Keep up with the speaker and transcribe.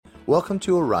Welcome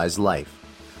to Arise Life,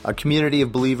 a community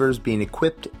of believers being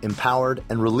equipped, empowered,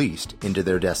 and released into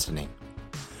their destiny.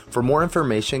 For more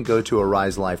information, go to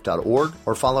ariselife.org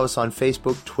or follow us on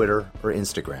Facebook, Twitter, or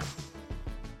Instagram.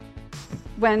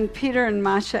 When Peter and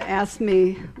Masha asked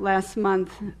me last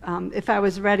month if I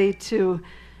was ready to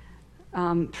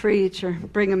preach or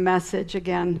bring a message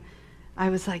again, I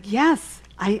was like, yes,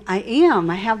 I am.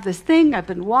 I have this thing. I've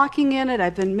been walking in it.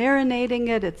 I've been marinating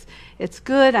it. It's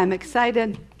good. I'm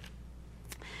excited.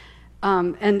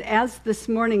 And as this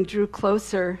morning drew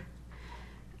closer,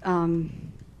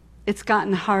 it's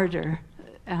gotten harder.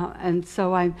 And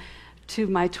so to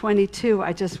my 22,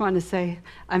 I just want to say,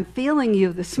 I'm feeling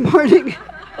you this morning.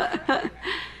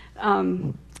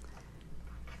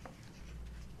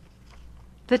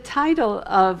 The title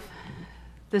of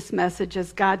this message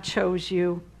is God Chose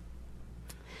You.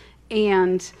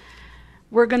 And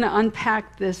we're going to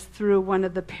unpack this through one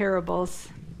of the parables.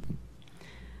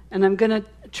 And I'm going to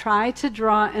try to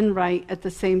draw and write at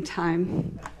the same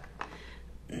time.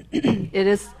 It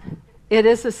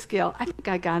is a skill. I think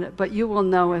I got it, but you will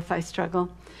know if I struggle.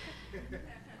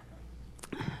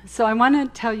 So I want to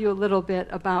tell you a little bit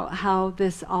about how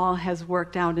this all has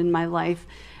worked out in my life.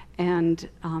 And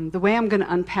the way I'm going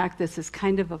to unpack this is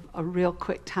kind of a real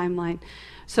quick timeline.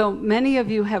 So many of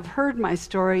you have heard my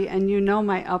story, and you know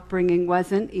my upbringing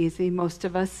wasn't easy. Most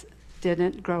of us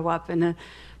didn't grow up in a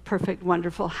perfect,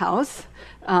 wonderful house.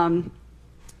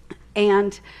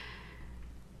 And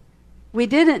we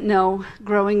didn't know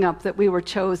growing up that we were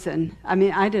chosen. I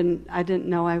mean, I didn't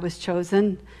know I was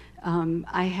chosen.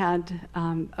 I had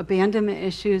abandonment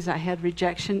issues. I had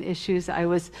rejection issues. I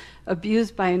was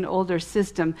abused by an older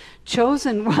system.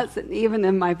 Chosen wasn't even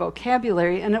in my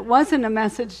vocabulary, and it wasn't a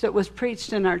message that was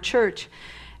preached in our church.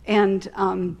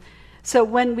 And so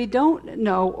when we don't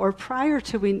know, or prior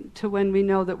to when we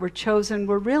know that we're chosen,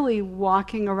 we're really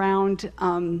walking around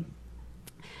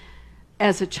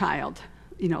as a child,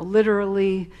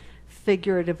 literally,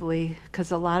 figuratively,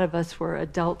 because a lot of us were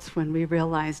adults when we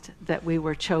realized that we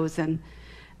were chosen.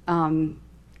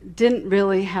 Didn't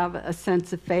really have a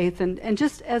sense of faith, and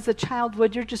just as a child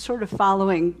would, you're just sort of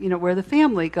following, where the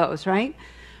family goes, right?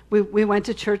 We went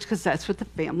to church because that's what the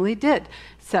family did.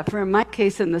 Except for in my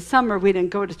case, in the summer, we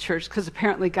didn't go to church because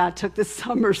apparently God took the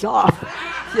summers off.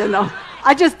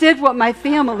 I just did what my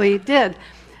family did.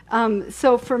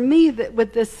 So for me,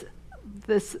 with this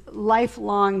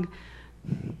lifelong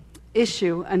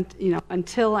issue, and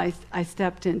until I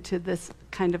stepped into this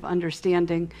kind of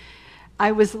understanding,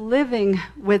 I was living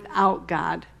without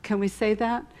God. Can we say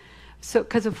that? So,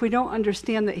 because if we don't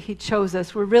understand that He chose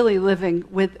us, we're really living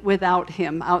without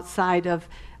Him, outside of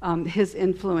His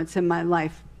influence in my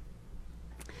life.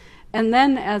 And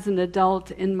then, as an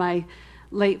adult in my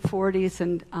late 40s,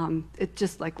 and it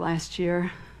just like last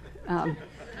year,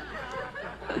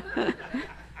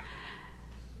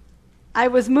 I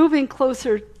was moving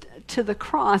closer to the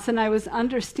cross, and I was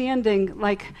understanding,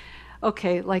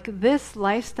 this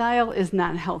lifestyle is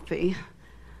not healthy.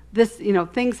 This,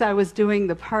 things I was doing,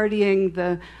 the partying,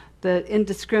 the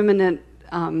indiscriminate,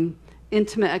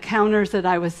 intimate encounters that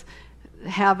I was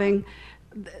having,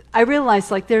 I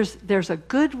realized there's a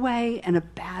good way and a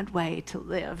bad way to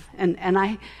live,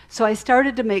 so I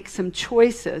started to make some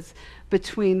choices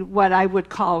between what I would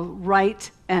call right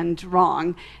and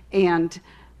wrong, and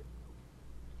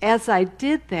as I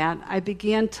did that, I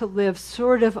began to live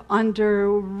sort of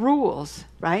under rules,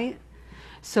 right?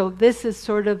 So this is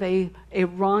sort of a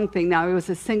wrong thing. Now, I was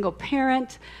a single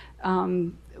parent.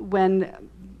 When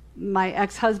my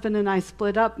ex-husband and I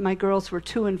split up, my girls were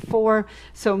 2 and 4.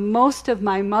 So most of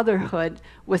my motherhood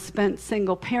was spent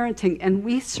single parenting, and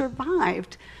we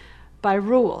survived by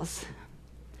rules.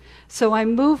 So I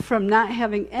moved from not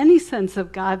having any sense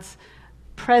of God's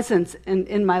presence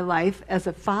in my life as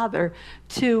a father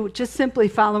to just simply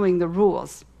following the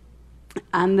rules.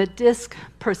 On the DISC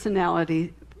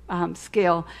personality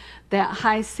scale, that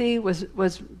high C was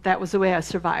the way I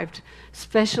survived,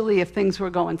 especially if things were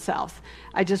going south.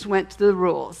 I just went to the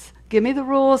rules. Give me the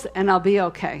rules and I'll be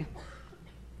okay.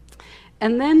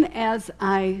 And then as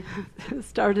I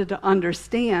started to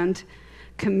understand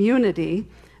community,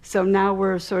 so now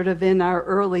we're sort of in our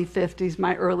early 50s,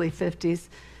 my early 50s,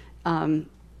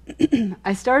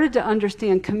 I started to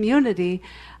understand community.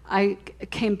 I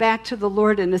came back to the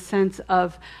Lord in a sense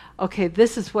of, okay,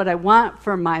 this is what I want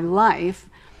for my life.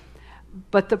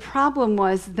 But the problem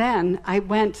was then I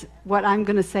went, what I'm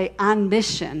going to say, on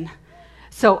mission.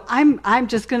 So I'm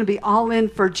just going to be all in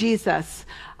for Jesus.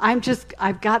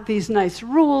 I've got these nice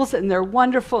rules, and they're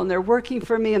wonderful, and they're working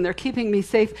for me, and they're keeping me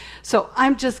safe. So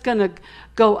I'm just going to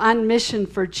go on mission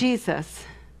for Jesus.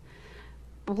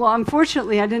 Well,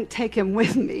 unfortunately, I didn't take him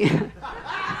with me.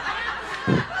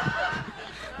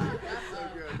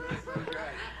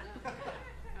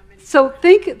 So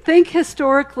think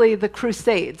historically the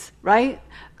Crusades, right?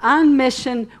 On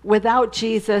mission without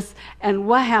Jesus, and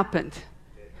what happened?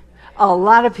 A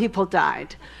lot of people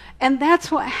died. And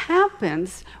that's what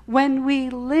happens when we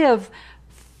live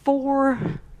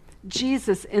for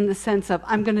Jesus, in the sense of,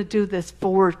 I'm going to do this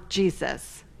for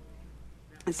Jesus.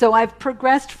 So I've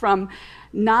progressed from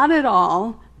not at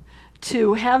all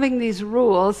to having these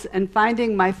rules and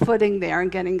finding my footing there and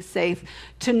getting safe,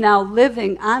 to now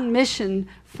living on mission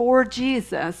for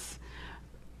Jesus,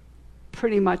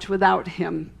 pretty much without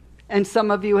him. And some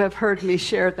of you have heard me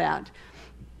share that.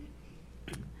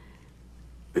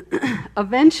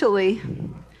 Eventually,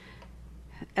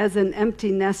 as an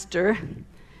empty nester,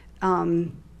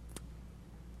 and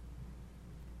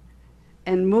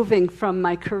moving from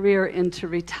my career into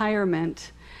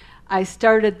retirement, I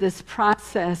started this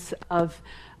process of,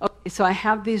 okay, so I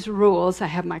have these rules. I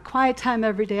have my quiet time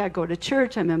every day. I go to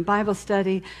church. I'm in Bible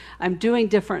study. I'm doing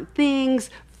different things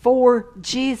for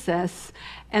Jesus.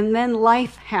 And then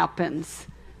life happens,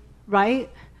 right?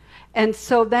 And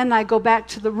so then I go back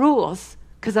to the rules,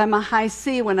 because I'm a high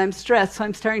C when I'm stressed. So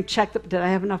I'm starting to check, did I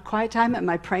have enough quiet time? Am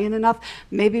I praying enough?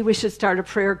 Maybe we should start a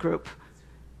prayer group.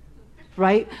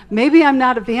 Right? Maybe I'm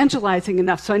not evangelizing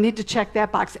enough, so I need to check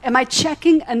that box. Am I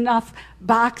checking enough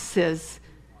boxes?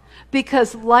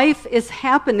 Because life is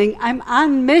happening. I'm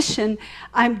on mission.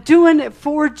 I'm doing it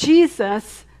for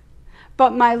Jesus,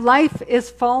 but my life is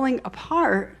falling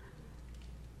apart.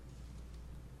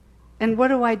 And what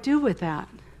do I do with that?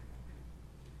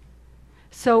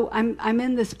 So I'm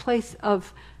in this place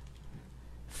of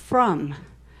from.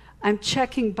 I'm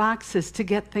checking boxes to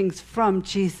get things from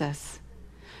Jesus.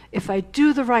 If I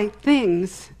do the right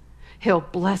things, he'll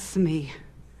bless me.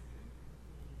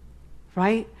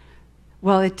 Right?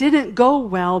 Well, it didn't go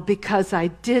well because I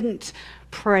didn't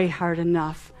pray hard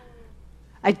enough.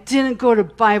 I didn't go to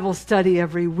Bible study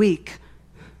every week.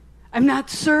 I'm not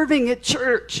serving at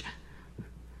church.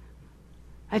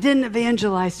 I didn't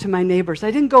evangelize to my neighbors.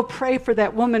 I didn't go pray for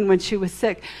that woman when she was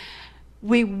sick.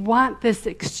 We want this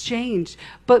exchange.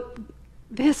 But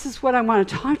this is what I want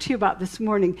to talk to you about this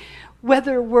morning.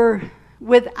 Whether we're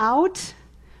without,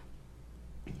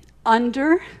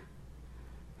 under,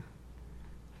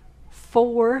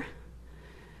 for,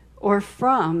 or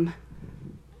from,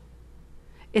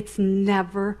 it's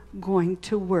never going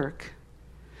to work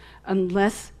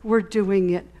unless we're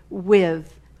doing it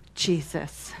with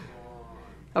Jesus.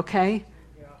 Okay?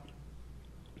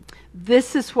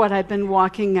 This is what I've been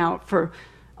walking out for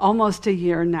almost a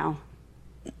year now.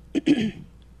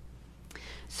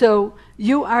 So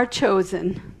you are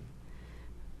chosen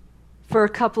for a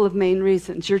couple of main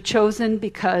reasons. You're chosen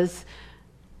because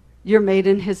you're made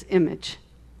in his image.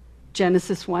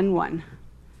 Genesis 1:1.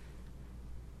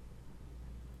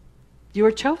 You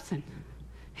were chosen.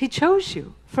 He chose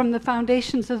you from the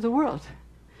foundations of the world.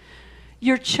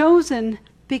 You're chosen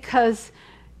because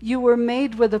you were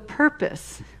made with a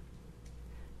purpose.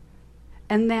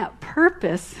 And that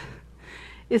purpose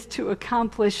is to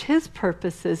accomplish his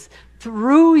purposes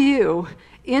through you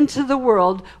into the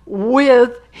world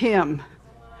with him,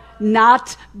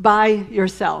 not by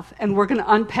yourself. And we're going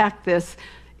to unpack this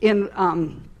in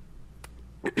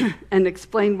and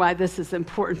explain why this is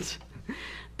important.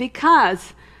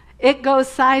 Because it goes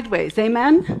sideways.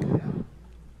 Amen?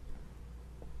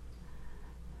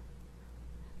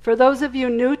 For those of you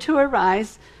new to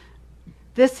Arise,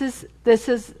 this is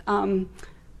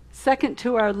second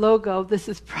to our logo. This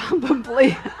is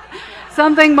probably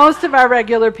something most of our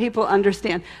regular people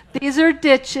understand. These are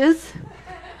ditches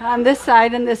on this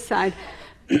side and this side.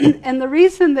 And the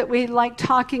reason that we like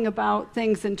talking about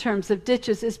things in terms of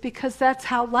ditches is because that's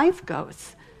how life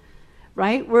goes,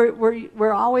 right?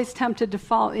 We're always tempted to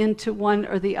fall into one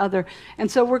or the other. And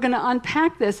so we're going to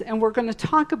unpack this, and we're going to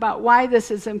talk about why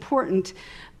this is important,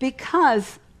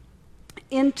 because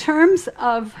in terms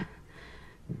of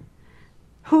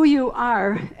who you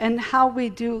are and how we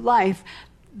do life,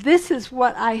 this is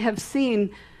what I have seen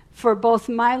for both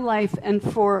my life and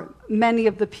for many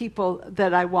of the people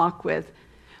that I walk with.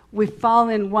 We fall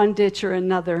in one ditch or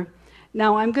another.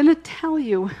 Now, I'm going to tell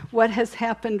you what has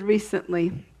happened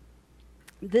recently,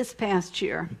 this past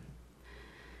year.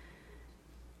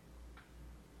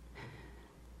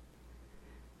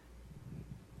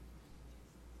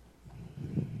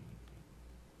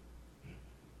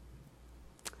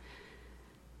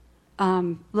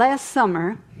 Last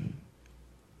summer,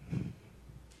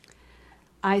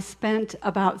 I spent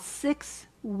about 6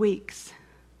 weeks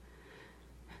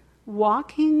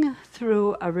walking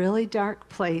through a really dark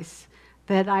place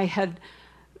that I had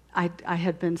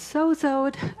been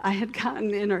sozoed, I had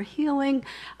gotten inner healing,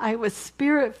 I was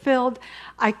spirit-filled.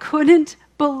 I couldn't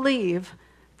believe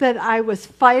that I was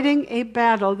fighting a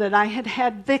battle that I had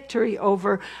had victory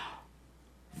over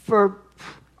for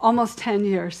almost 10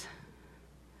 years.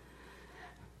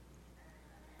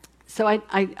 So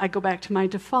I go back to my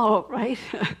default, right?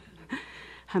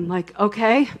 I'm like,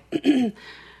 okay,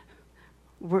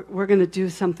 we're going to do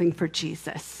something for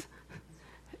Jesus.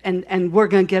 And we're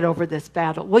going to get over this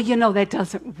battle. Well, that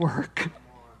doesn't work.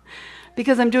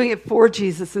 Because I'm doing it for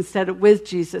Jesus instead of with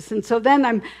Jesus. And so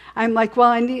then I'm like, well,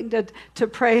 I need to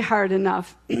pray hard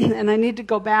enough. And I need to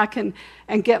go back and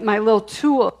get my little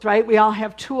tools, right? We all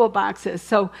have toolboxes.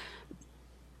 So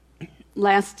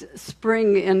last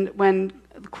spring, when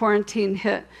quarantine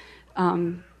hit,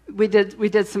 we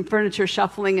did some furniture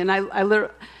shuffling, and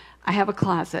I have a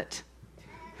closet.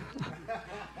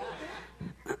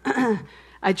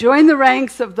 I joined the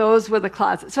ranks of those with a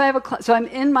closet. So so I'm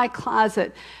in my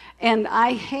closet, and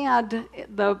I had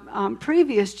the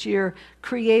previous year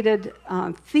created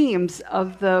themes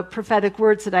of the prophetic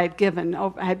words that I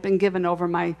had been given over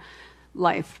my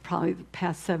life, probably the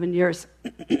past 7 years.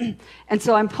 And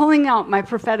so I'm pulling out my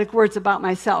prophetic words about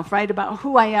myself, right? About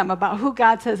who I am, about who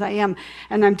God says I am.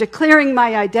 And I'm declaring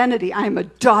my identity. I am a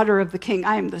daughter of the King.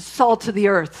 I am the salt of the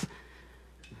earth.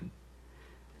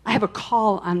 I have a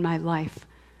call on my life.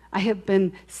 I have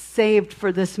been saved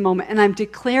for this moment. And I'm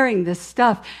declaring this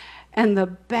stuff. And the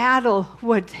battle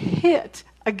would hit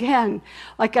again.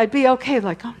 Like I'd be okay,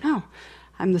 like, oh no,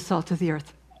 I'm the salt of the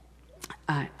earth.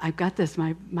 I've got this.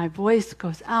 My voice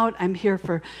goes out. I'm here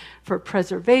for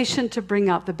preservation, to bring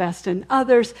out the best in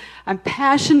others. I'm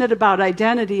passionate about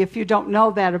identity, if you don't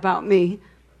know that about me.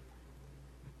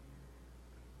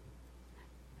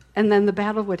 And then the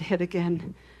battle would hit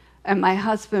again. And my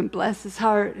husband, bless his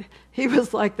heart, he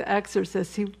was like the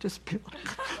exorcist. He would just be like,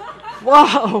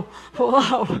 whoa,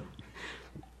 whoa.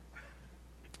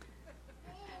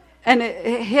 And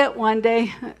it hit one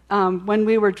day when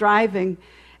we were driving,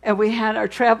 and we had our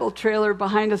travel trailer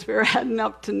behind us. We were heading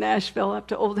up to Nashville, up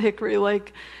to Old Hickory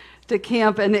Lake to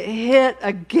camp, and it hit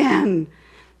again.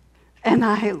 And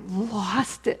I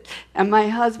lost it. And my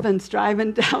husband's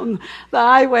driving down the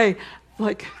highway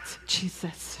like,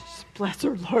 Jesus, bless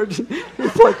her, Lord.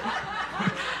 He's like,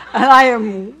 and I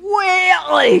am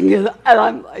wailing.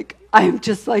 And I'm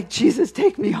just like, Jesus,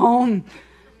 take me home.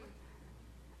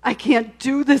 I can't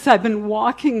do this. I've been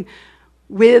walking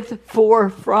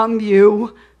from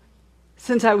you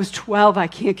since I was 12. I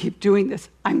can't keep doing this.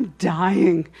 I'm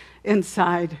dying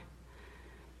inside.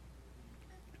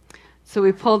 So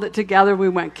we pulled it together. We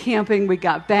went camping. We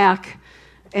got back.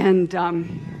 And the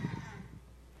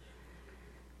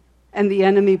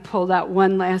enemy pulled out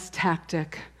one last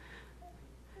tactic.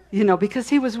 Because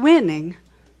he was winning.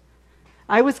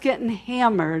 I was getting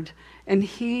hammered, and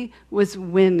he was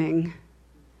winning.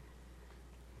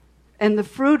 And the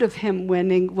fruit of him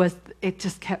winning was, it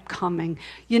just kept coming.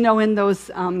 In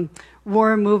those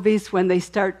war movies, when they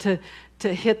start to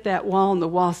hit that wall and the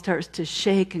wall starts to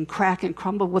shake and crack and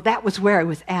crumble, well, that was where I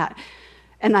was at.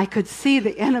 And I could see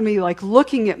the enemy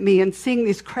looking at me and seeing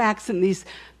these cracks and these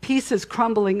pieces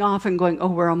crumbling off and going, oh,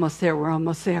 we're almost there, we're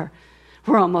almost there,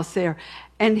 we're almost there.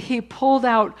 And he pulled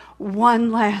out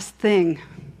one last thing.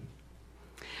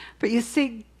 But you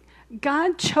see,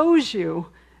 God chose you.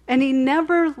 And he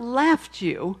never left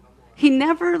you. He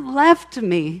never left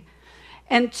me.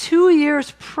 And 2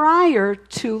 years prior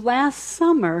to last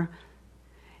summer,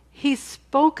 he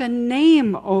spoke a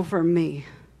name over me.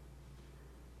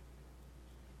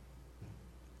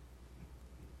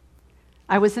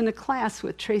 I was in a class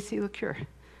with Tracy LaCure.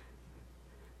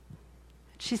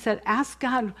 She said, ask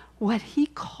God what he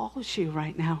calls you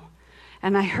right now.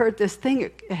 And I heard this thing,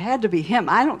 it had to be him.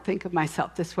 I don't think of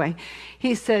myself this way.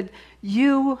 He said,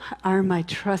 you are my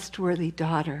trustworthy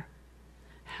daughter.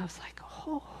 And I was like,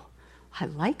 oh, I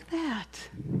like that.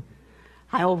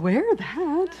 I'll wear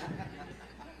that.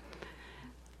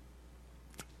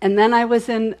 And then I was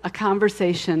in a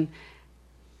conversation.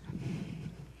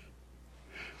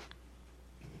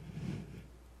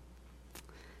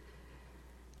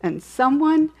 And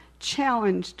someone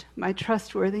challenged my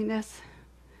trustworthiness.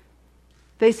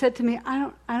 They said to me,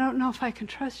 I don't know if I can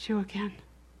trust you again.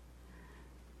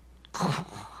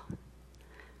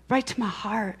 Right to my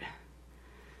heart.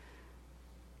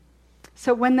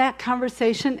 So when that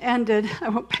conversation ended, I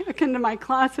went back into my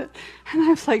closet, and I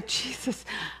was like, Jesus,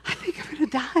 I think I'm going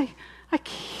to die. I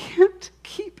can't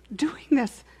keep doing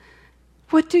this.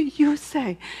 What do you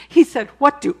say? He said,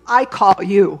 what do I call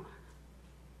you?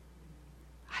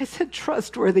 I said,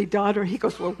 trustworthy daughter. He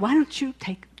goes, well, why don't you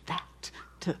take that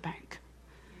to the bank?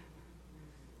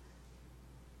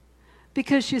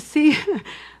 Because you see,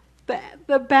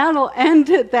 the battle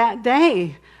ended that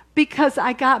day because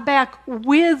I got back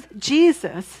with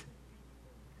Jesus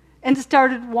and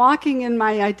started walking in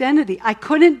my identity. I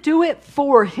couldn't do it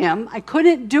for him. I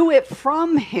couldn't do it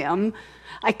from him.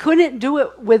 I couldn't do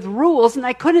it with rules, and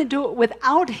I couldn't do it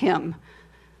without him.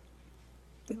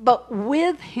 But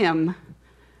with him,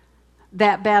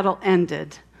 that battle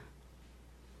ended.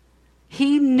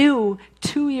 He knew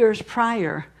 2 years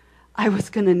prior I was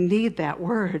going to need that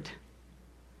word.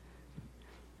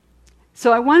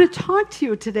 So I want to talk to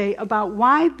you today about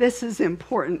why this is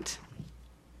important.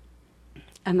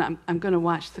 And I'm going to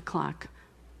watch the clock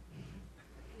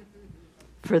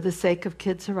for the sake of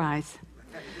Kids Arise.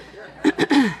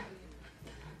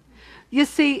 You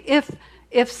see,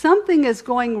 if something is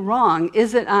going wrong,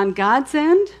 is it on God's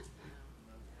end?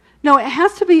 No, it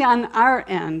has to be on our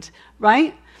end,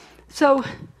 right? So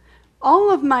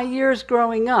all of my years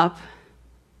growing up,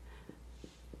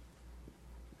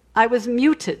 I was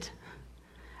muted.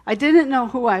 I didn't know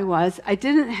who I was. I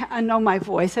didn't know my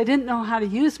voice. I didn't know how to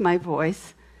use my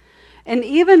voice. And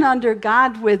even under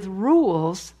God with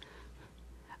rules,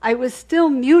 I was still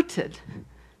muted.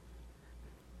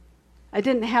 I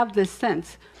didn't have this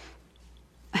sense.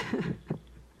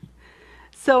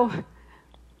 So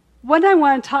what I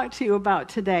want to talk to you about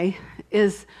today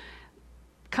is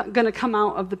going to come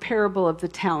out of the parable of the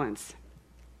talents.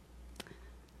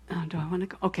 Oh, do I want to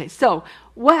go? Okay, so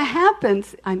what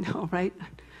happens, I know, right?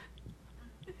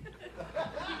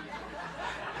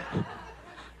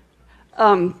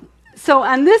 So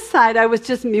on this side, I was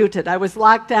just muted. I was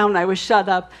locked down. I was shut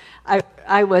up.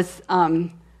 I was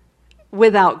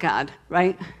without God,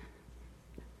 right?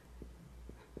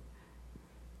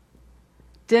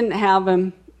 Didn't have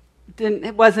him.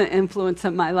 It wasn't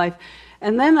influencing my life.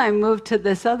 And then I moved to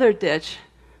this other ditch.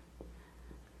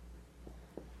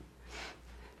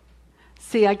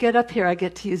 See, I get up here, I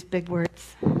get to use big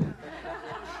words.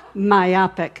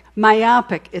 Myopic.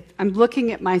 I'm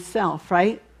looking at myself,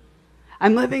 right?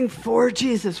 I'm living for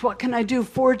Jesus. What can I do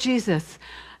for Jesus?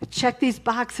 I check these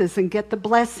boxes and get the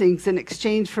blessings in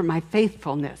exchange for my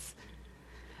faithfulness.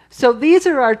 So these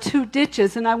are our two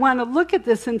ditches, and I want to look at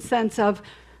this in sense of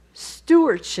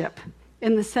stewardship,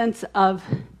 in the sense of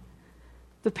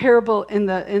the parable in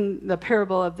the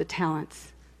parable of the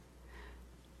talents.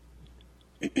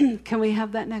 Can we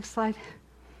have that next slide?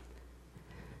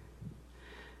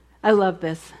 I love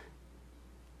this.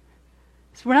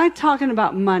 So we're not talking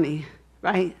about money,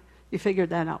 right? You figured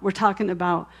that out. We're talking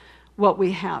about what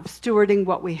we have, stewarding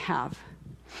what we have.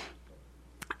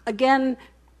 Again,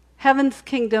 heaven's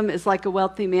kingdom is like a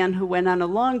wealthy man who went on a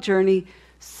long journey,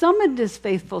 summoned his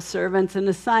faithful servants, and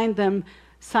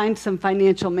assigned some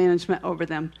financial management over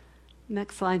them.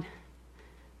 Next slide.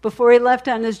 Before he left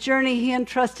on his journey, he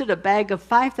entrusted a bag of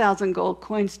 5,000 gold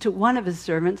coins to one of his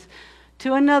servants,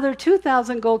 to another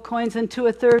 2,000 gold coins, and to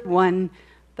a third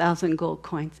 1,000 gold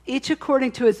coins, each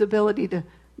according to his ability to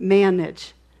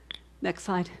manage. Next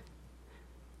slide.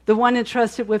 The one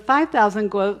entrusted with 5,000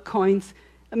 gold coins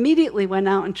immediately went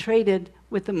out and traded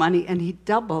with the money, and he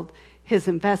doubled his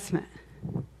investment.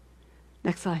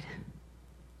 Next slide.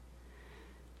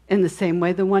 In the same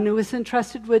way, the one who was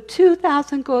entrusted with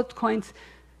 2,000 gold coins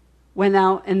went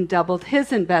out and doubled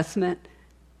his investment.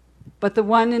 But the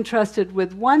one entrusted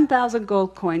with 1,000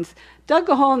 gold coins dug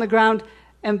a hole in the ground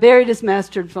and buried his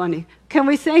master's money. Can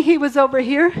we say he was over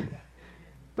here?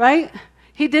 Right?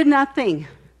 He did nothing.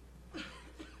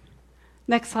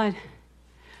 Next slide.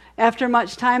 After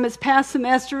much time has passed, the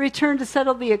master returned to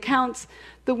settle the accounts.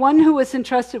 The one who was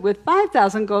entrusted with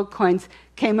 5,000 gold coins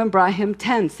came and brought him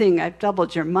 10, saying, I've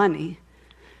doubled your money.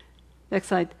 Next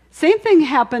slide. Same thing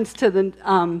happens to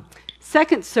the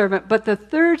second servant, but the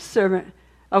third servant,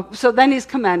 so then he's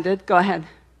commended. Go ahead.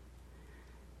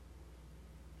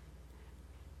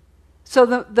 So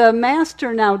the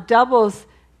master now doubles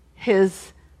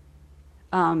his,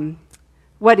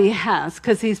 what he has,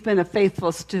 because he's been a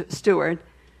faithful steward.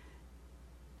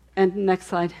 And next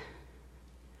slide.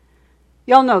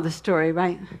 Y'all know the story,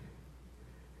 right?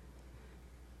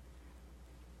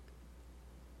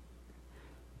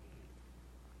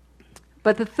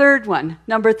 But the third one,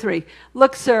 number 3.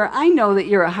 Look, sir, I know that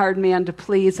you're a hard man to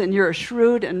please, and you're a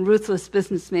shrewd and ruthless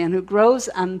businessman who grows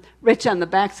rich on the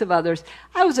backs of others.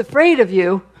 I was afraid of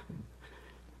you.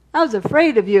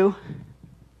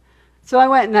 So I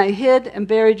went and I hid and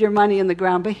buried your money in the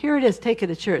ground. But here it is. Take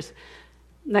it, it's yours.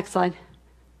 Next slide.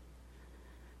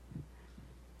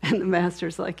 And the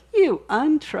master's like, you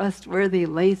untrustworthy,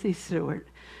 lazy steward.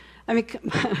 I mean,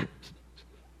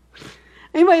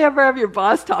 anybody ever have your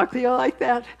boss talk to you like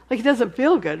that? Like, it doesn't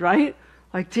feel good, right?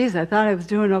 Like, geez, I thought I was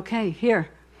doing okay. Here,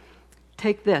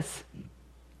 take this.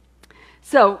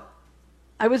 So,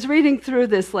 I was reading through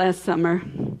this last summer,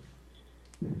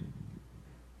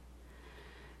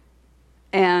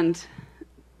 and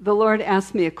the Lord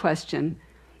asked me a question.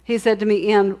 He said to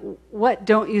me, Ann, what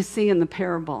don't you see in the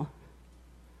parable?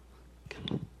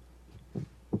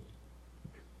 I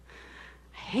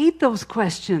hate those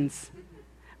questions,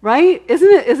 right?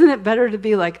 Isn't it better to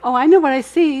be like, oh, I know what I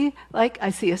see. Like, I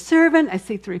see a servant, I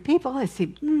see 3 people, I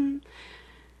see...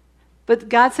 But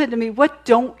God said to me, what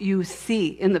don't you see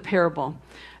in the parable?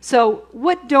 So,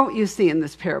 what don't you see in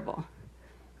this parable?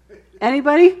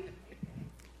 Anybody?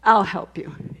 I'll help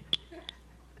you.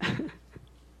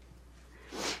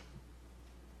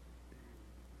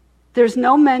 There's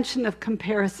no mention of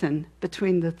comparison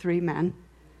between the 3 men.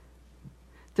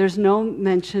 There's no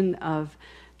mention of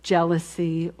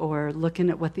jealousy or looking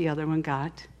at what the other one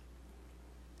got.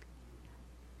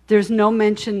 There's no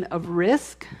mention of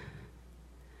risk.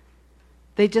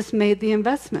 They just made the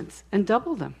investments and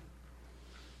doubled them.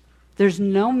 There's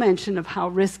no mention of how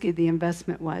risky the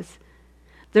investment was.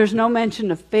 There's no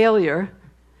mention of failure,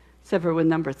 except for with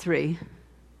number 3.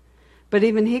 But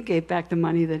even he gave back the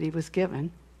money that he was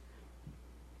given.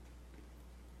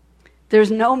 There's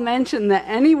no mention that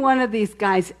any one of these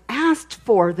guys asked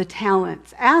for the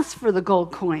talents, asked for the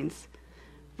gold coins,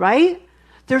 right?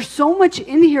 There's so much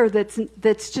in here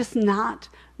that's just not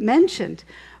mentioned.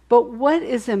 But what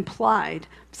is implied?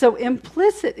 So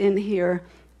implicit in here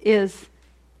is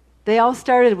they all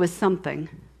started with something,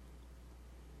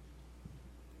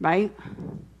 right?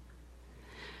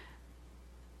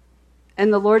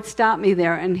 And the Lord stopped me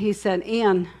there and he said,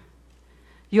 Ann,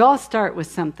 you all start with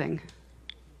something.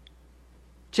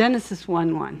 Genesis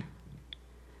 1:1.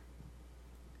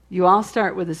 You all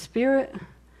start with a spirit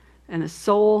and a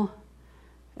soul,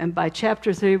 and by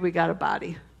chapter 3 we got a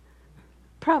body.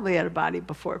 Probably had a body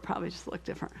before, probably just looked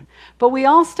different. But we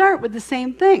all start with the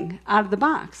same thing out of the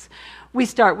box. We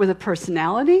start with a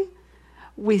personality.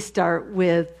 We start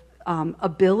with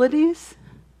abilities,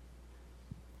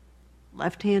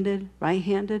 left-handed,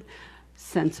 right-handed,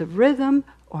 sense of rhythm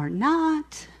or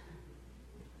not.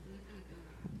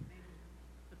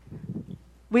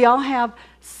 We all have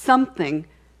something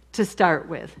to start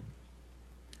with.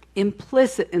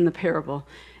 Implicit in the parable.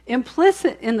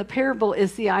 Implicit in the parable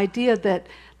is the idea that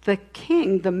the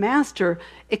king, the master,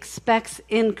 expects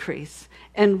increase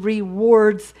and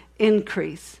rewards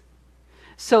increase.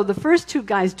 So the first 2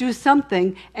 guys do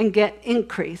something and get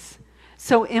increase.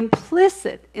 So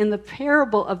implicit in the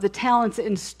parable of the talents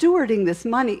in stewarding this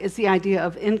money is the idea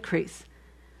of increase.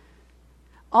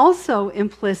 Also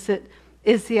implicit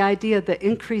is the idea that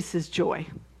increase is joy.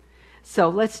 So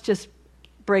let's just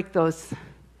break those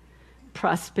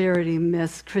prosperity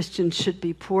myths. Christians should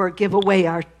be poor, give away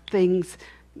our things.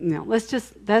 No,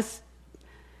 that's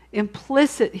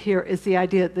implicit here is the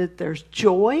idea that there's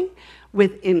joy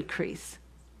with increase.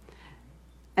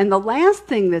 And the last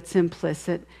thing that's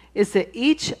implicit is that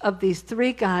each of these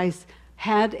 3 guys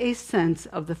had a sense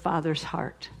of the Father's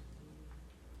heart.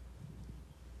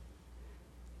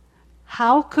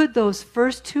 How could those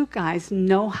first 2 guys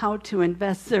know how to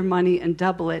invest their money and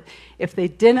double it if they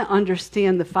didn't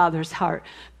understand the Father's heart?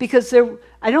 Because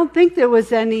I don't think there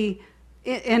was any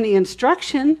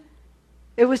instruction.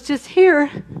 It was just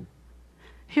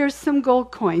here's some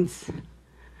gold coins.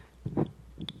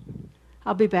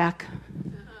 I'll be back.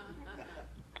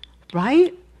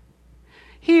 Right?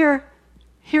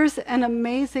 Here's an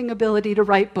amazing ability to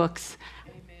write books.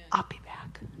 Amen. I'll be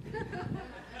back.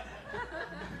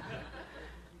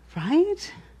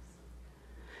 Right?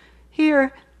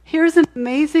 Here's an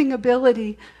amazing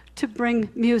ability to bring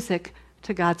music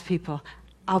to God's people.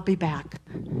 I'll be back.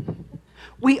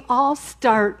 We all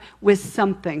start with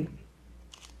something.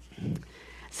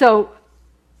 So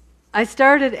I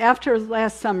started after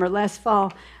last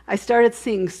fall, I started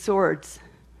seeing swords.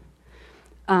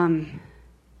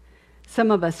 Some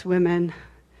of us women,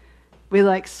 we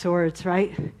like swords,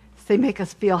 right? They make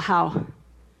us feel how?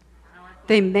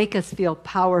 They make us feel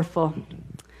powerful.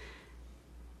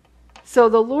 So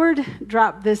the Lord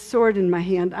dropped this sword in my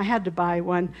hand. I had to buy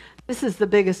one. This is the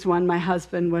biggest one my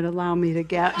husband would allow me to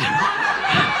get.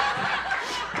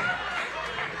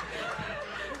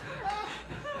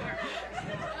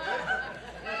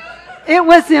 It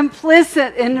was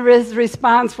implicit in his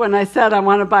response when I said I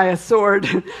want to buy a sword.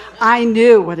 I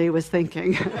knew what he was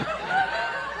thinking.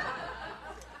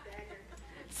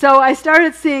 So I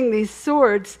started seeing these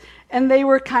swords, and they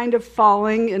were kind of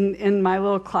falling in my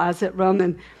little closet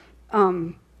room.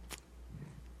 And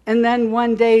then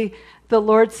one day, the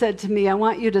Lord said to me, I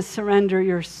want you to surrender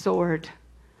your sword.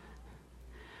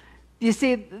 You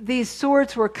see, these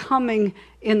swords were coming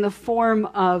in the form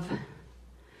of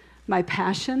my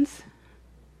passions,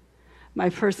 my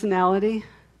personality,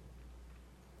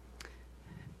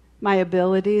 my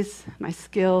abilities, my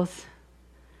skills,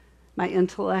 my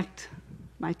intellect,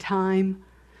 my time.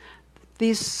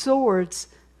 These swords,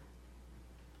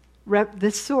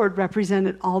 this sword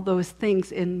represented all those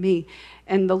things in me.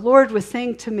 And the Lord was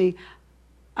saying to me,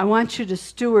 I want you to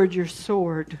steward your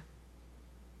sword.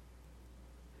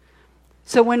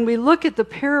 So when we look at the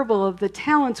parable of the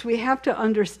talents, we have to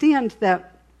understand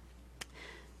that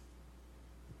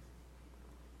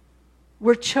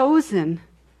we're chosen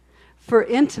for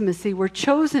intimacy. We're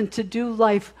chosen to do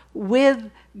life with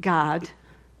God.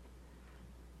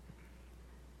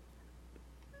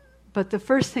 But the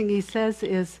first thing he says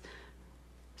is,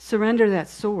 surrender that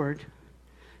sword,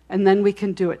 and then we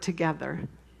can do it together.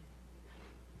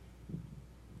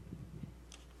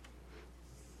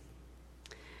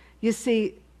 You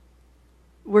see,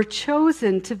 we're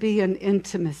chosen to be in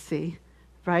intimacy,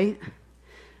 right?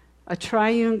 A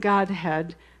triune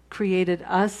Godhead created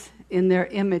us in their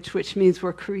image, which means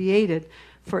we're created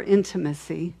for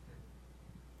intimacy.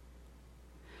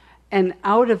 And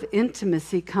out of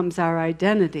intimacy comes our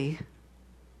identity.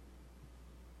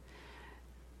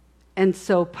 And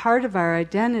so part of our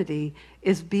identity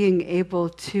is being able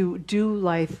to do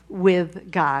life with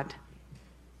God.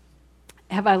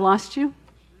 Have I lost you?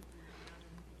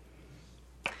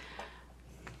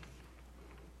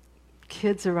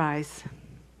 Kids arise.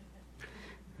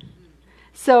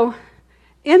 So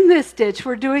in this ditch,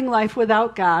 we're doing life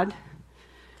without God,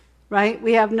 right?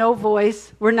 We have no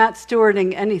voice. We're not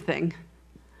stewarding anything.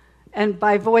 And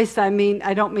by voice, I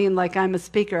don't mean like I'm a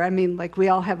speaker. I mean like we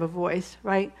all have a voice,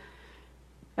 right?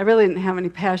 I really didn't have any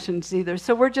passions either.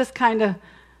 So we're just kind of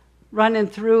running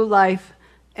through life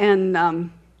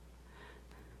and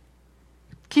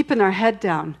keeping our head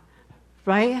down,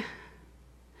 right?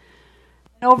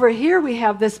 And over here we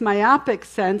have this myopic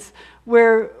sense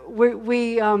where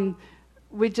we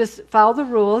just follow the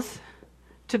rules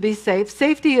to be safe.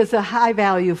 Safety is a high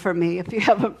value for me, if you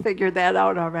haven't figured that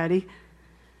out already.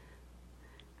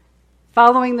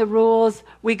 Following the rules,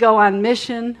 we go on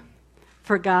mission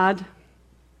for God.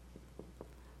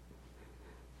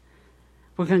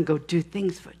 We're going to go do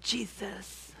things for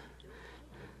Jesus.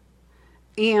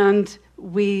 And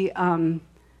we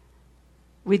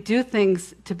do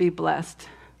things to be blessed,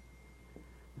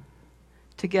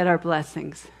 to get our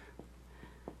blessings.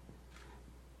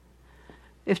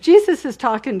 If Jesus is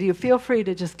talking to you, feel free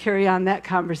to just carry on that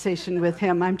conversation with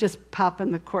him. I'm just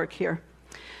popping the cork here.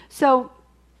 So,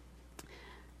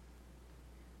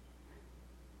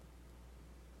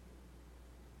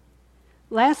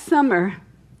 last summer,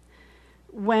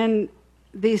 when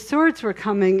these swords were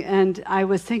coming and I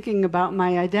was thinking about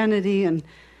my identity and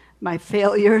my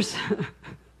failures,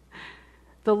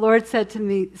 the Lord said to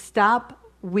me, stop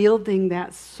wielding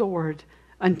that sword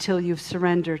until you've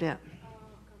surrendered it.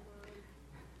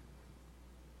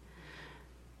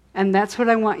 And that's what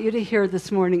I want you to hear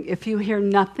this morning. If you hear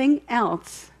nothing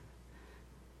else,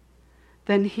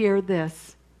 then hear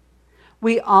this.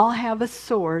 We all have a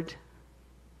sword,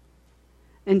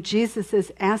 and Jesus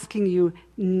is asking you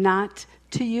not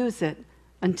to use it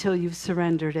until you've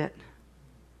surrendered it.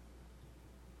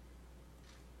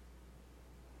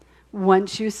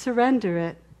 Once you surrender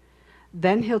it,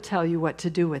 then he'll tell you what to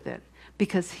do with it,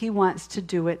 because he wants to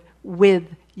do it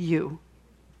with you.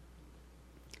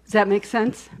 Does that make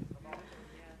sense?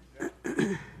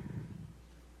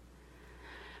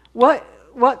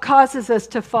 What causes us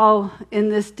to fall in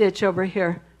this ditch over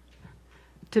here?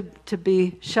 To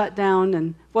be shut down,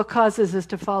 and what causes us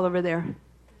to fall over there?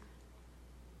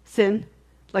 Sin?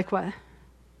 Like what?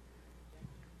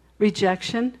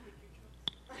 Rejection?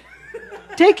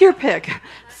 Take your pick.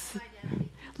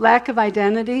 Lack of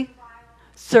identity?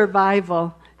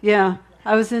 Survival. Yeah,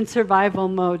 I was in survival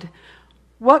mode.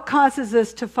 What causes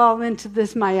us to fall into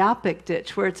this myopic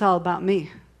ditch where it's all about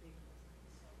me?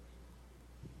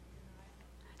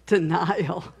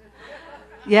 Denial.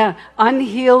 Yeah,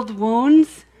 unhealed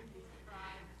wounds.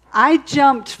 I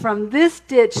jumped from this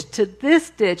ditch to this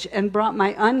ditch and brought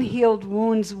my unhealed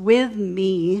wounds with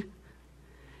me.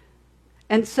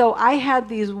 And so I had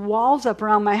these walls up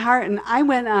around my heart, and I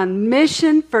went on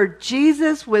mission for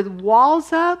Jesus with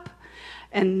walls up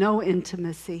and no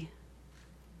intimacy.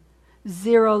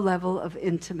 Zero level of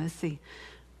intimacy.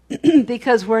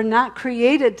 Because we're not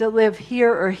created to live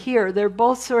here or here. They're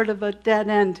both sort of a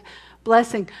dead-end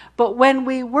blessing. But when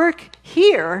we work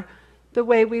here, the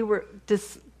way we were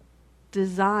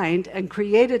designed and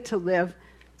created to live,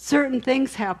 certain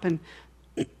things happen.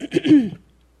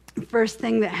 first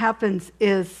thing that happens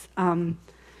is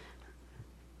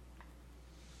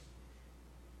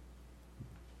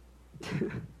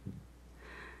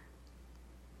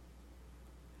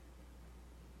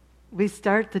we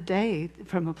start the day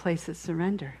from a place of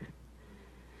surrender.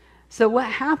 So what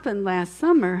happened last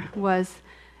summer was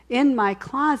in my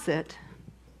closet,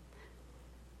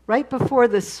 right before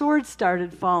the sword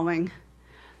started falling,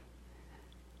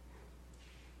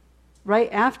 right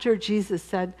after Jesus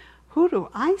said, "Who do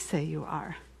I say you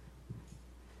are?"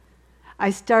 I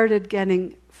started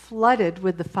getting flooded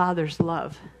with the Father's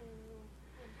love.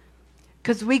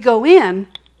 Because we go in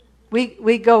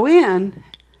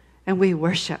and we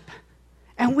worship.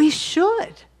 And we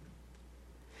should.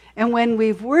 And when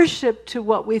we've worshiped to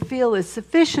what we feel is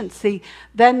sufficiency,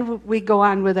 then we go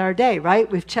on with our day,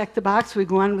 right? We've checked the box, we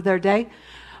go on with our day.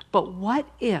 But what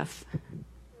if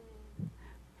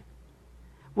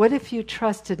you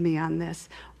trusted me on this?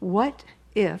 What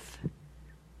if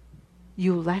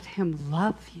you let him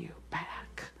love you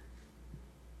back?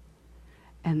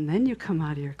 And then you come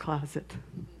out of your closet,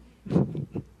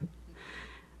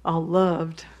 all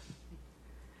loved.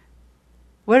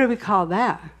 What do we call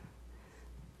that?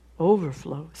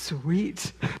 Overflow.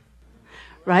 Sweet.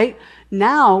 Right?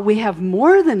 Now we have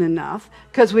more than enough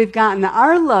because we've gotten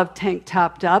our love tank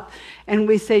topped up, and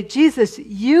we say, Jesus,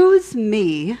 use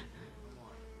me.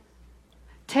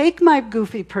 Take my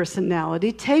goofy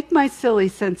personality, take my silly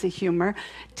sense of humor,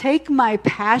 take my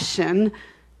passion,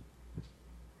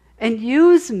 and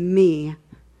use me.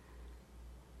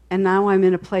 And now I'm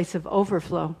in a place of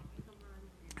overflow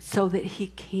so that he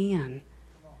can.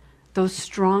 Those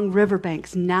strong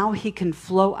riverbanks, now he can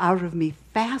flow out of me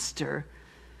faster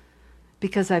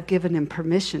because I've given him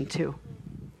permission to.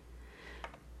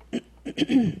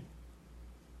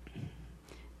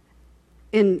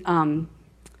 In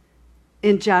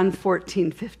John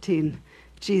 14:15,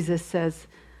 Jesus says,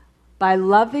 by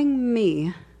loving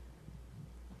me,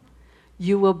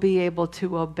 you will be able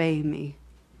to obey me.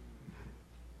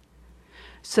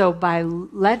 So by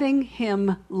letting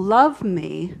him love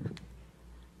me,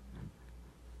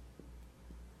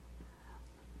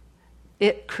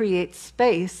 it creates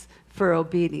space for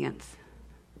obedience.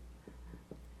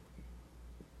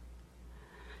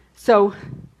 So,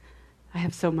 I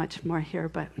have so much more here,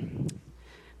 but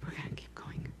we're going to keep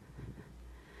going.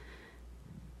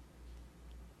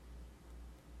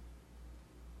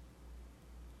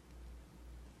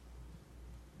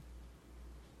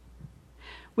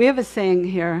 We have a saying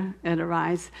here at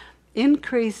Arise: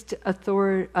 increased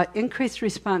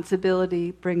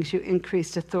responsibility brings you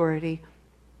increased authority.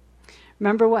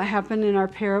 Remember what happened in our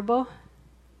parable?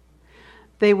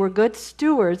 They were good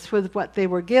stewards with what they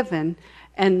were given,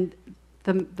 and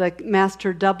the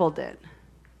master doubled it.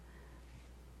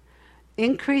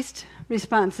 Increased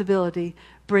responsibility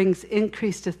brings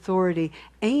increased authority,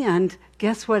 and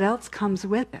guess what else comes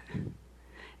with it?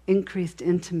 Increased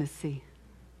intimacy.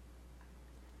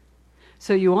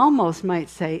 So you almost might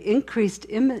say increased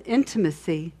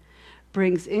intimacy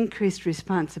brings increased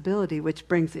responsibility, which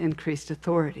brings increased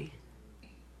authority.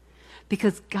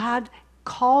 Because God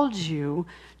called you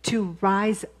to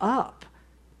rise up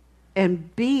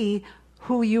and be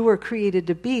who you were created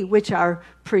to be, which are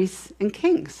priests and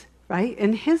kings, right?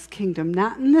 In his kingdom,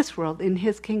 not in this world, in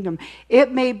his kingdom.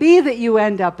 It may be that you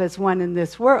end up as one in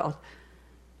this world,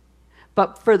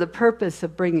 but for the purpose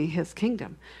of bringing his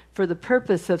kingdom, for the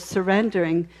purpose of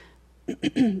surrendering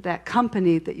that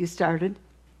company that you started,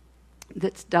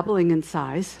 that's doubling in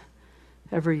size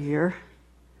every year.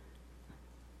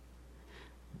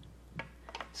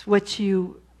 It's what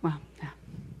you, well, yeah.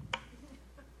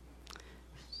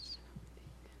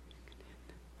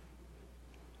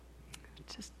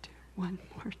 Just do one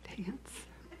more dance.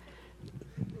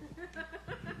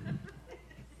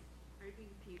 Are you being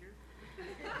Peter?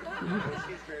 No,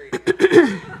 she's very good.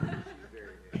 She's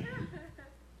very good.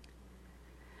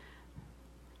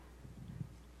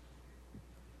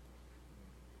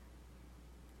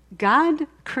 God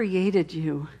created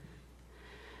you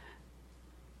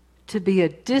to be a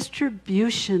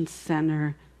distribution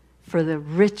center for the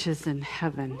riches in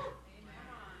heaven.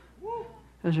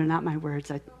 Those are not my words.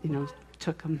 I,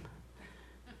 took them.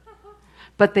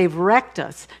 But they've wrecked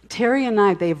us. Terry and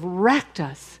I, they've wrecked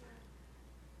us.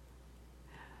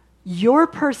 Your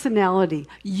personality,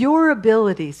 your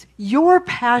abilities, your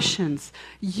passions,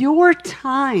 your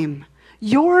time,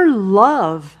 your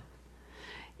love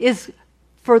is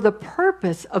for the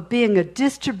purpose of being a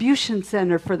distribution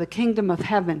center for the kingdom of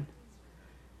heaven.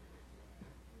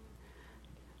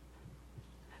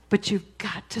 But you've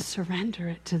got to surrender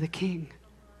it to the King.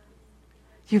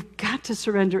 You've got to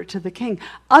surrender it to the King.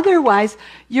 Otherwise,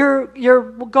 you're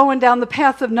going down the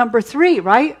path of number 3,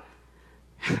 right?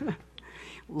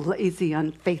 Lazy,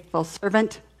 unfaithful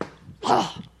servant.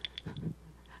 Oh,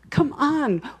 come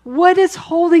on. What is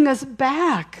holding us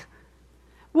back?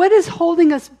 What is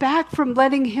holding us back from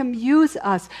letting him use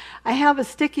us? I have a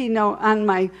sticky note on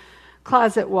my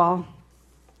closet wall.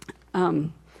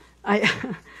 I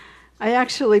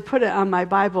actually put it on my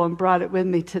Bible and brought it with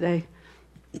me today.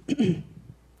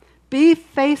 Be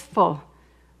faithful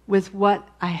with what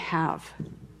I have.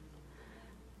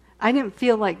 I didn't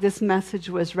feel like this message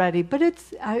was ready, but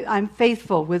I'm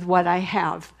faithful with what I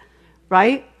have,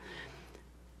 right?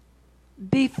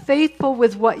 Be faithful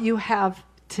with what you have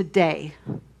today.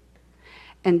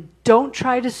 And don't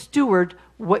try to steward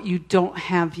what you don't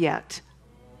have yet.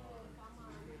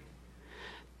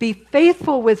 Be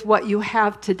faithful with what you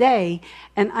have today.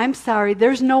 And I'm sorry,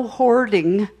 there's no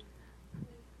hoarding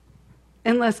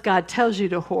unless God tells you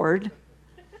to hoard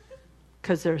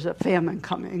because there's a famine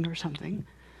coming or something.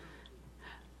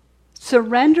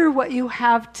 Surrender what you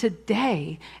have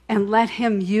today and let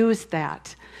him use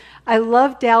that. I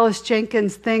love Dallas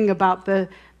Jenkins' thing about the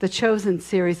Chosen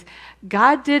series.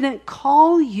 God didn't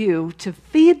call you to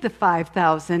feed the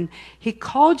 5,000. He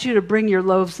called you to bring your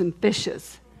loaves and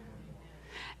fishes.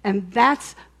 And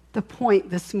that's the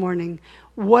point this morning.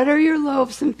 What are your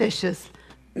loaves and fishes?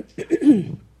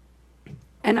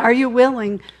 And are you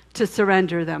willing to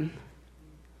surrender them?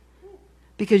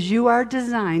 Because you are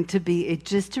designed to be a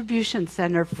distribution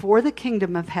center for the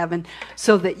kingdom of heaven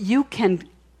so that you can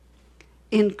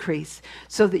increase,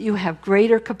 so that you have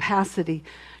greater capacity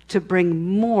to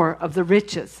bring more of the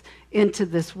riches into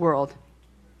this world.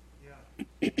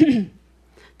 Yeah.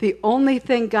 The only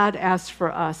thing God asks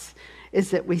for us is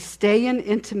that we stay in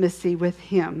intimacy with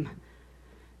him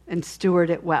and steward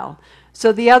it well.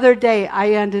 So the other day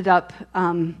I ended up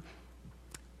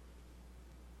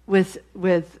with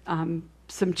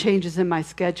some changes in my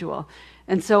schedule.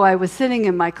 And so I was sitting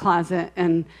in my closet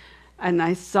and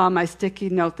I saw my sticky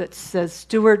note that says,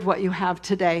 steward what you have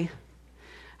today.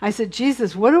 I said,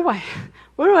 Jesus, what do I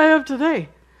have today?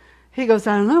 He goes,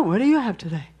 I don't know. What do you have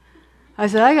today? I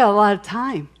said, I got a lot of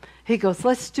time. He goes,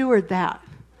 let's steward that.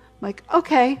 I'm like,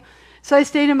 okay. So I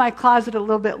stayed in my closet a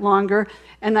little bit longer,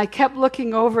 and I kept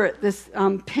looking over at this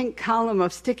pink column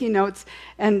of sticky notes,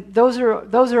 and those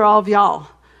are all of y'all,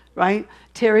 right?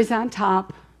 Terry's on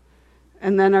top,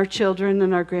 and then our children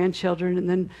and our grandchildren, and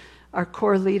then our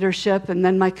core leadership, and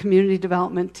then my community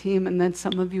development team, and then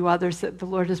some of you others that the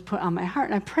Lord has put on my heart,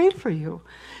 and I prayed for you.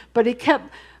 But he kept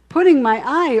putting my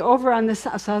eye over on this,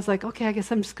 so I was like, okay, I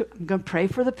guess I'm going to pray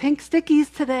for the pink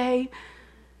stickies today.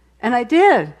 And I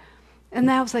did. And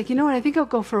then I was like, you know what, I think I'll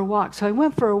go for a walk. So I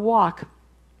went for a walk.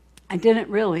 I didn't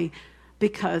really,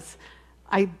 because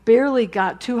I barely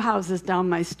got 2 houses down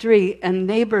my street, and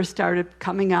neighbors started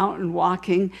coming out and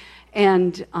walking,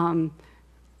 and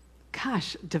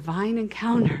divine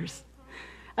encounters.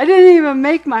 I didn't even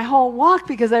make my whole walk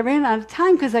because I ran out of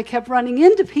time because I kept running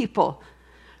into people,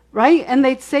 right? And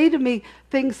they'd say to me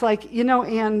things like, you know,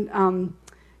 Ann,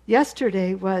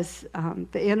 yesterday was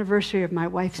the anniversary of my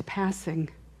wife's passing.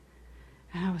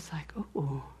 And I was like,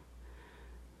 oh,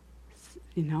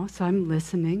 you know, so I'm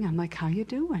listening. I'm like, how you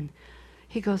doing?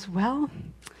 He goes, the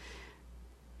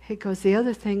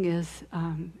other thing is,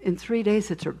 in 3 days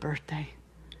it's her birthday.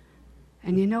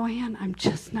 And you know, Ann, I'm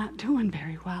just not doing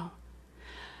very well.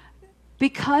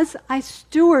 Because I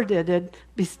stewarded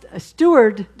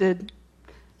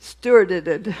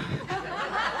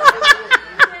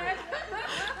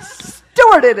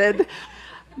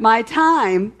my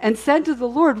time and said to the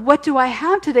Lord, what do I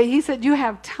have today? He said, you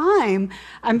have time.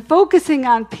 I'm focusing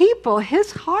on people.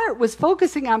 His heart was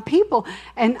focusing on people.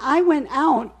 And I went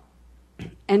out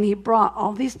and he brought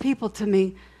all these people to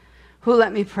me who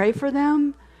let me pray for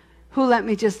them, who let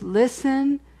me just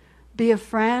listen, be a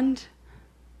friend.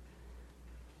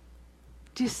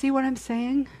 Do you see what I'm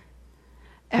saying?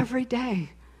 Every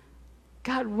day.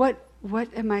 God, what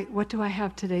do I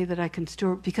have today that I can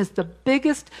steward? Because the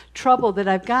biggest trouble that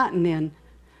I've gotten in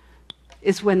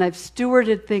is when I've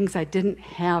stewarded things I didn't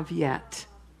have yet.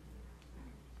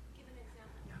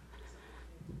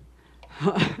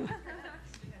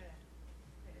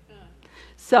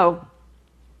 So,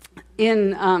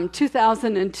 in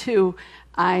 2002,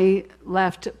 I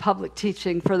left public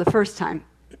teaching for the first time.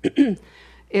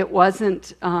 It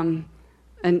wasn't an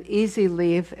easy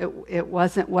leave. It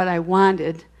wasn't what I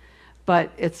wanted,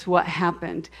 but it's what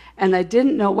happened. And I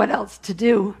didn't know what else to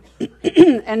do.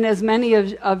 And as many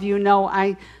of you know,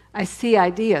 I see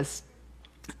ideas.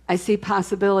 I see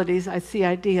possibilities. I see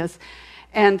ideas.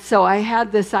 And so I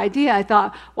had this idea. I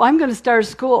thought, well, I'm going to start a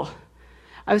school.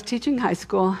 I was teaching high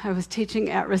school. I was teaching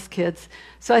at-risk kids.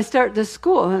 So I started this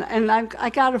school, and I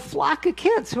got a flock of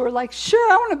kids who were like,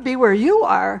 sure, I want to be where you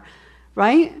are,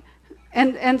 right?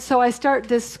 And so I start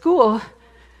this school.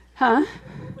 Huh?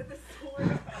 With a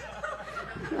sword.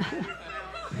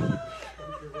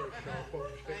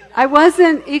 I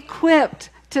wasn't equipped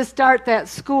to start that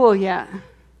school yet.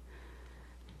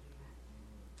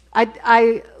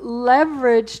 I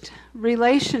leveraged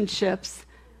relationships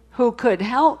who could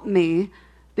help me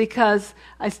because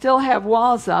I still have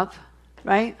walls up,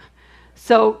 right?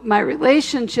 So my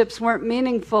relationships weren't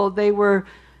meaningful. They were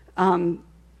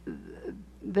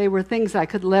things I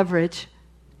could leverage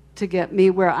to get me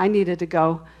where I needed to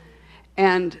go.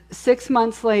 And 6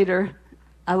 months later,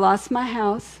 I lost my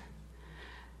house.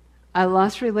 I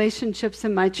lost relationships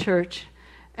in my church,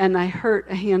 and I hurt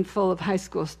a handful of high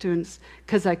school students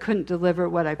because I couldn't deliver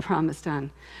what I promised on.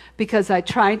 Because I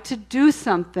tried to do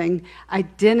something I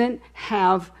didn't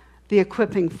have the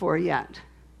equipping for yet.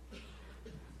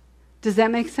 Does that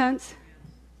make sense?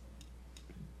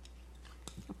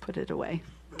 I'll put it away.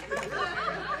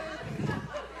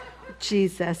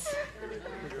 Jesus.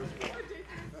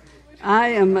 I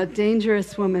am a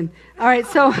dangerous woman. All right,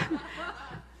 so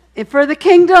for the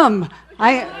kingdom.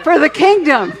 For the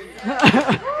kingdom.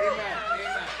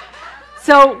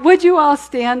 So would you all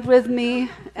stand with me,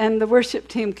 and the worship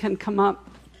team can come up.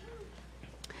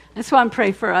 I just want to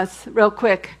pray for us real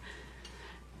quick.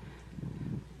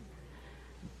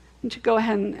 Would you go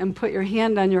ahead and put your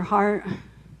hand on your heart?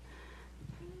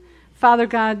 Father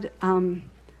God,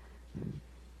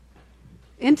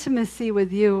 intimacy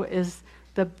with you is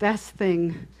the best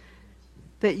thing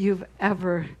that you've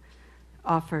ever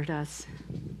offered us.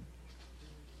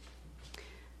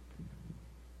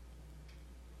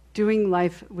 Doing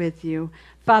life with you.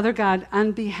 Father God,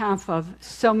 on behalf of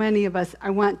so many of us, I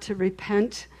want to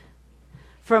repent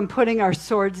from putting our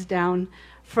swords down,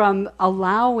 from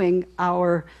allowing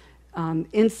our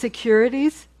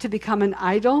insecurities to become an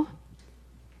idol.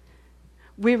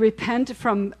 We repent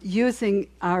from using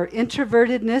our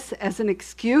introvertedness as an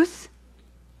excuse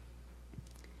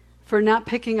for not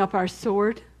picking up our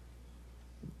sword.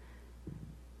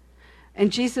 And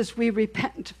Jesus, we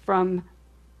repent from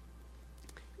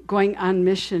going on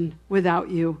mission without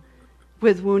you,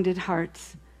 with wounded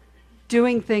hearts,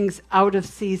 doing things out of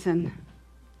season.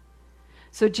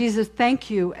 So Jesus, thank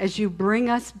you as you bring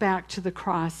us back to the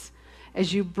cross,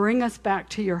 as you bring us back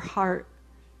to your heart.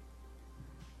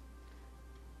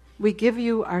 We give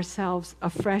you ourselves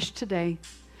afresh today.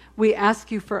 We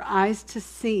ask you for eyes to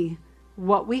see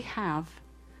what we have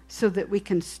so that we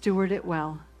can steward it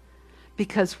well,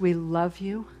 because we love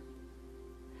you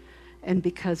and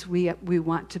because we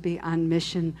want to be on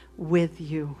mission with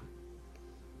you.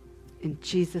 In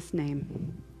Jesus'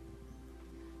 name.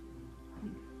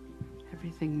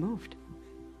 Everything moved.